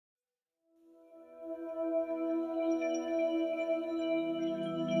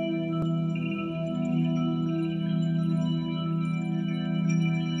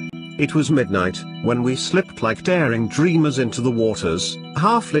It was midnight, when we slipped like daring dreamers into the waters,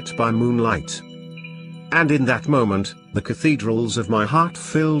 half lit by moonlight. And in that moment, the cathedrals of my heart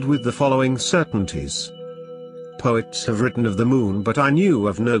filled with the following certainties. Poets have written of the moon, but I knew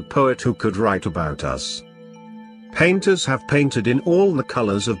of no poet who could write about us. Painters have painted in all the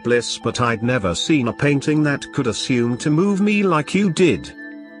colors of bliss, but I'd never seen a painting that could assume to move me like you did.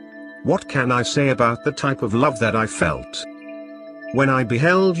 What can I say about the type of love that I felt? When I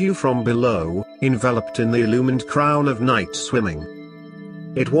beheld you from below, enveloped in the illumined crown of night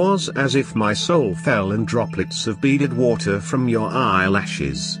swimming. It was as if my soul fell in droplets of beaded water from your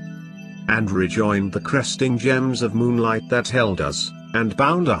eyelashes, and rejoined the cresting gems of moonlight that held us, and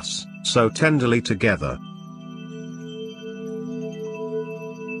bound us, so tenderly together.